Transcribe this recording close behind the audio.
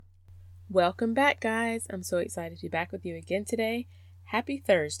Welcome back, guys. I'm so excited to be back with you again today. Happy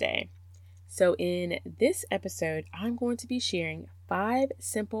Thursday. So in this episode, I'm going to be sharing 5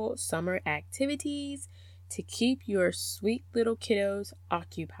 simple summer activities to keep your sweet little kiddos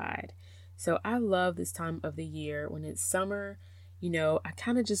occupied. So I love this time of the year when it's summer. I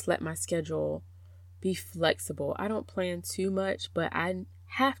kind of just let my schedule be flexible. I don't plan too much, but I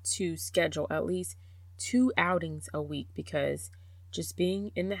have to schedule at least 2 outings a week because just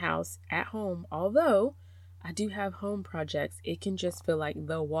being in the house at home, although I do have home projects, it can just feel like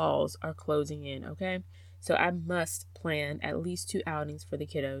the walls are closing in, okay? So I must plan at least 2 outings for the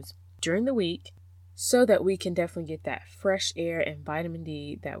kiddos during the week so that we can definitely get that fresh air and vitamin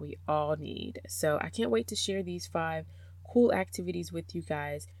D that we all need. So I can't wait to share these 5 cool activities with you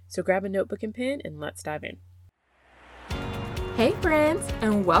guys. So grab a notebook and pen and let's dive in. Hey friends,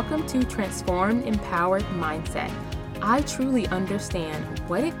 and welcome to Transformed Empowered Mindset. I truly understand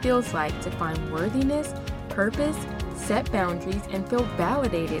what it feels like to find worthiness, purpose, set boundaries, and feel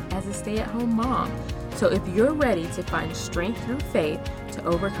validated as a stay-at-home mom. So if you're ready to find strength through faith to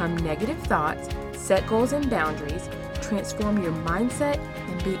overcome negative thoughts, set goals and boundaries, transform your mindset,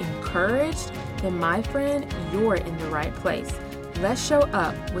 and be encouraged, then my friend, you're in the right place. Let's show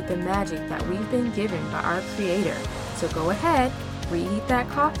up with the magic that we've been given by our Creator. So go ahead, reheat that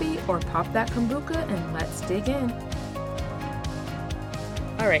coffee or pop that kombucha and let's dig in.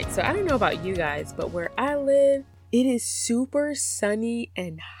 Alright, so I don't know about you guys, but where I live, it is super sunny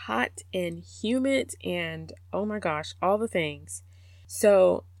and hot and humid and oh my gosh, all the things.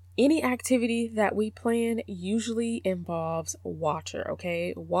 So any activity that we plan usually involves water,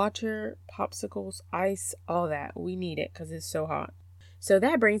 okay? Water, popsicles, ice, all that. We need it because it's so hot. So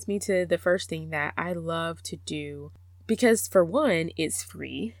that brings me to the first thing that I love to do because for one, it's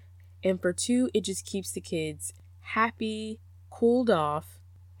free. And for two, it just keeps the kids happy, cooled off,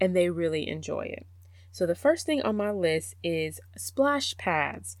 and they really enjoy it. So the first thing on my list is splash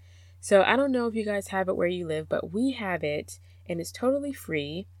pads. So I don't know if you guys have it where you live, but we have it and it's totally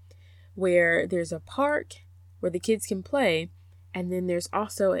free where there's a park where the kids can play. And then there's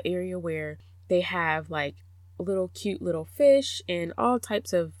also an area where they have like little cute little fish and all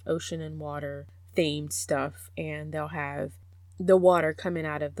types of ocean and water themed stuff. And they'll have the water coming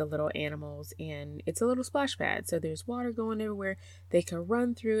out of the little animals and it's a little splash pad. So there's water going everywhere. They can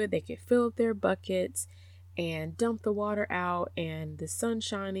run through it. They can fill up their buckets and dump the water out and the sun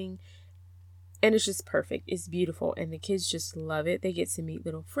shining. And it's just perfect. It's beautiful. And the kids just love it. They get to meet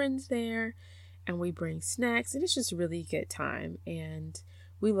little friends there and we bring snacks and it's just a really good time. And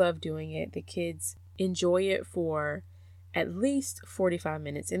we love doing it. The kids enjoy it for at least 45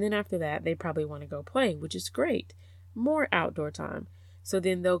 minutes. And then after that, they probably want to go play, which is great. More outdoor time. So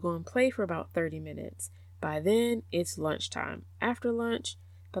then they'll go and play for about 30 minutes. By then, it's lunchtime. After lunch,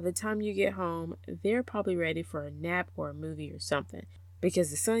 by the time you get home, they're probably ready for a nap or a movie or something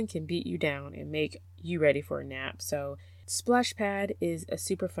because the sun can beat you down and make you ready for a nap. So splash pad is a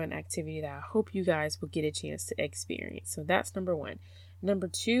super fun activity that I hope you guys will get a chance to experience. So that's number 1. Number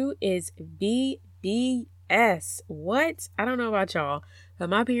 2 is VBS. What? I don't know about y'all, but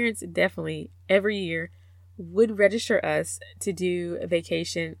my parents definitely every year would register us to do a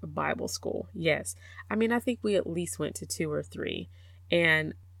vacation Bible school. Yes. I mean, I think we at least went to 2 or 3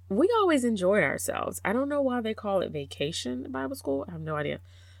 and we always enjoyed ourselves. I don't know why they call it vacation Bible school. I have no idea,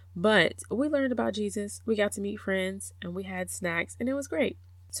 but we learned about Jesus. We got to meet friends and we had snacks and it was great.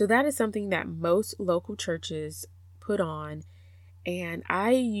 So that is something that most local churches put on. And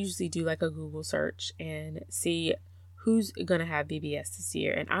I usually do like a Google search and see who's going to have VBS this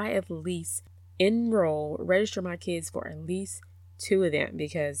year. And I at least register my kids for at least 2 of them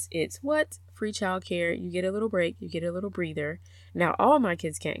because it's free childcare. You get a little break, you get a little breather. Now, all my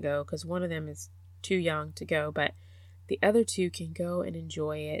kids can't go because one of them is too young to go, but the other 2 can go and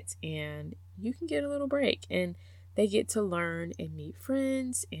enjoy it and you can get a little break and they get to learn and meet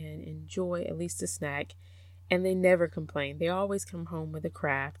friends and enjoy at least a snack and they never complain. They always come home with a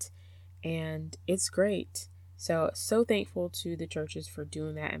craft and it's great. So thankful to the churches for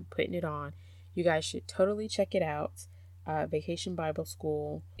doing that and putting it on. You guys should totally check it out. Vacation Bible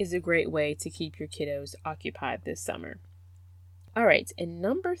School is a great way to keep your kiddos occupied this summer. All right, and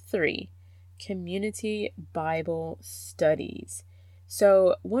number 3, community Bible studies.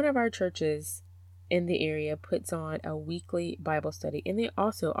 So one of our churches in the area puts on a weekly Bible study and they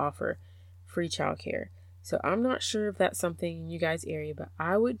also offer free childcare. So I'm not sure if that's something in you guys' area, but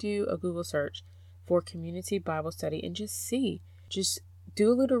I would do a Google search for community Bible study and just do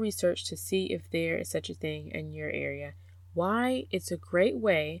a little research to see if there is such a thing in your area. Why? It's a great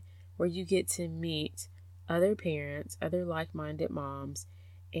way where you get to meet other parents, other like-minded moms,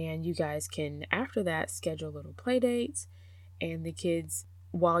 And you guys can, after that, schedule little play dates. And the kids,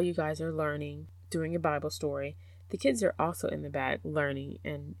 while you guys are learning, doing a Bible story, the kids are also in the back learning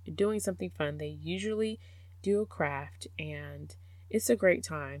and doing something fun. They usually do a craft, and it's a great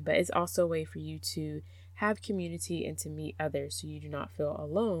time, but it's also a way for you to have community and to meet others so you do not feel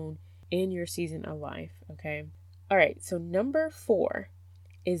alone in your season of life, okay? All right, so number 4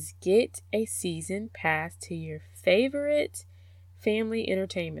 is get a season pass to your favorite family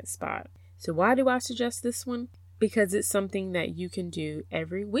entertainment spot. So why do I suggest this one? Because it's something that you can do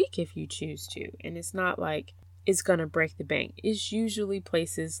every week if you choose to, and it's not like it's gonna break the bank. It's usually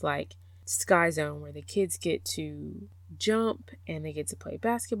places like Sky Zone where the kids get to jump and they get to play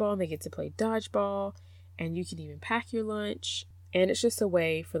basketball and they get to play dodgeball, and you can even pack your lunch, and it's just a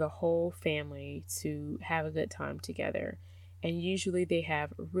way for the whole family to have a good time together. And usually they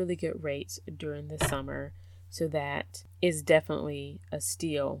have really good rates during the summer, so that is definitely a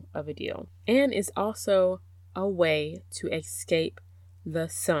steal of a deal. And it's also a way to escape the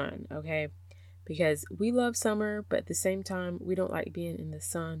sun, okay? Because we love summer, but at the same time, we don't like being in the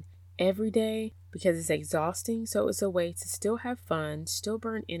sun every day because it's exhausting. So it's a way to still have fun, still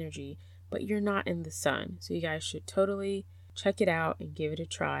burn energy, but you're not in the sun. So you guys should totally check it out and give it a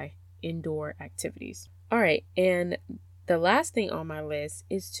try. Indoor activities. All right, and the last thing on my list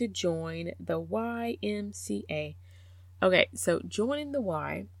is to join the YMCA. Okay, so joining the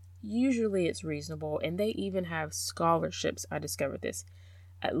Y, usually it's reasonable, and they even have scholarships. I discovered this,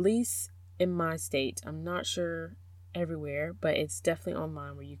 at least in my state. I'm not sure everywhere, but it's definitely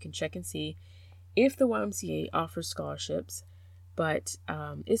online where you can check and see if the YMCA offers scholarships. But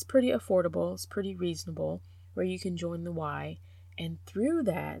it's pretty affordable, it's pretty reasonable, where you can join the Y. And through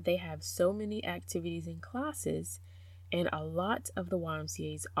that, they have so many activities and classes, and a lot of the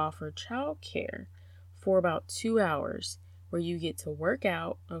YMCAs offer childcare for about 2 hours where you get to work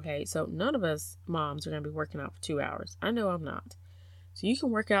out. Okay, so none of us moms are going to be working out for 2 hours. I know I'm not. So you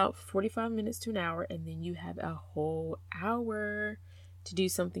can work out for 45 minutes to an hour, and then you have a whole hour to do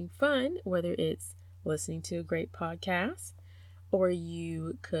something fun, whether it's listening to a great podcast, or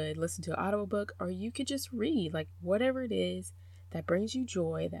you could listen to an audiobook, or you could just read, like whatever it is that brings you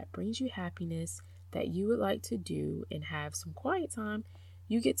joy, that brings you happiness, that you would like to do and have some quiet time.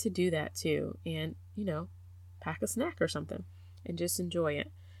 You get to do that too, and pack a snack or something and just enjoy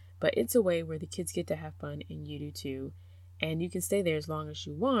it. But it's a way where the kids get to have fun and you do too, and you can stay there as long as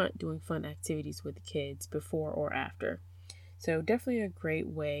you want doing fun activities with the kids before or after. So definitely a great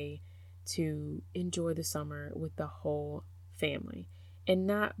way to enjoy the summer with the whole family and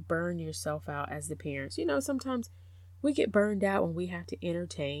not burn yourself out as the parents. Sometimes we get burned out when we have to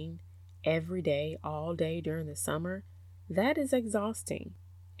entertain every day, all day during the summer. That is exhausting.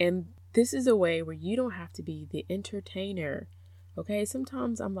 And this is a way where you don't have to be the entertainer. Okay,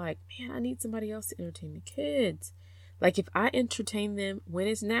 sometimes I'm like, man, I need somebody else to entertain the kids. Like if I entertain them when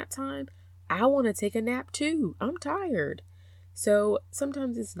it's nap time, I want to take a nap too. I'm tired. So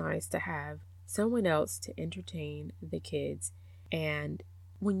sometimes it's nice to have someone else to entertain the kids. And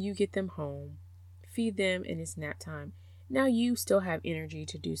when you get them home, feed them and it's nap time. Now you still have energy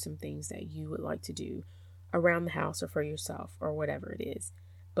to do some things that you would like to do around the house or for yourself or whatever it is.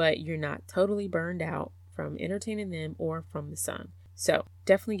 But you're not totally burned out from entertaining them or from the sun. So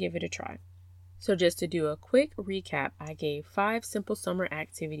definitely give it a try. So just to do a quick recap, I gave 5 simple summer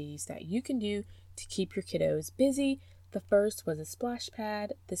activities that you can do to keep your kiddos busy. The first was a splash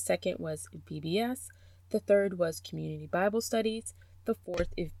pad. The second was VBS. The third was community Bible studies. The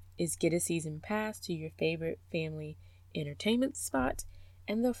fourth is get a season pass to your favorite family entertainment spot.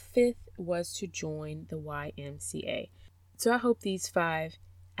 And the fifth was to join the YMCA. So I hope these 5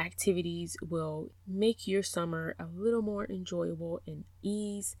 activities will make your summer a little more enjoyable and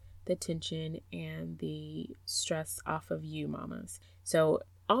ease the tension and the stress off of you mamas. So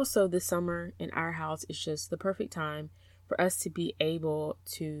also the summer in our house is just the perfect time for us to be able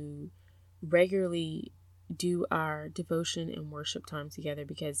to regularly do our devotion and worship time together,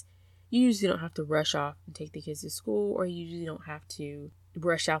 because you usually don't have to rush off and take the kids to school, or you usually don't have to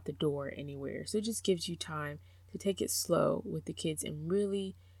rush out the door anywhere. So it just gives you time to take it slow with the kids and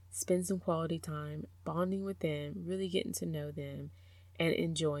really spend some quality time bonding with them, really getting to know them and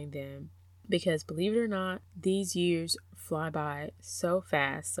enjoying them. Because believe it or not, these years fly by so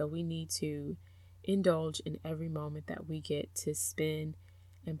fast. So we need to indulge in every moment that we get to spend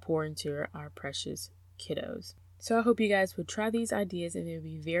and pour into our precious kiddos. So I hope you guys would try these ideas and it would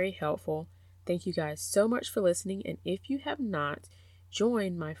be very helpful. Thank you guys so much for listening. And if you have not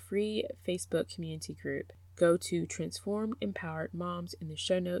joined my free Facebook community group, go to Transformed Empowered Moms in the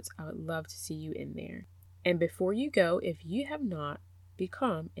show notes. I would love to see you in there. And before you go, if you have not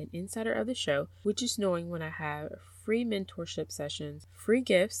become an insider of the show, which is knowing when I have free mentorship sessions, free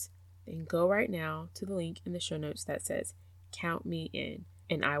gifts, then go right now to the link in the show notes that says Count Me In,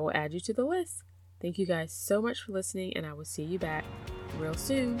 and I will add you to the list. Thank you guys so much for listening, and I will see you back real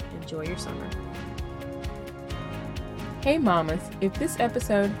soon. Enjoy your summer. Hey mamas, if this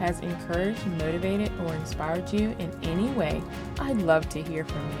episode has encouraged, motivated, or inspired you in any way, I'd love to hear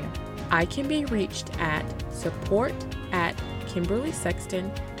from you. I can be reached at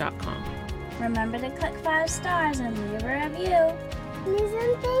support@KimberlySexton.com. Remember to click 5 stars and leave a review. Please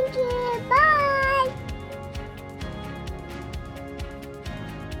and thank you. Bye.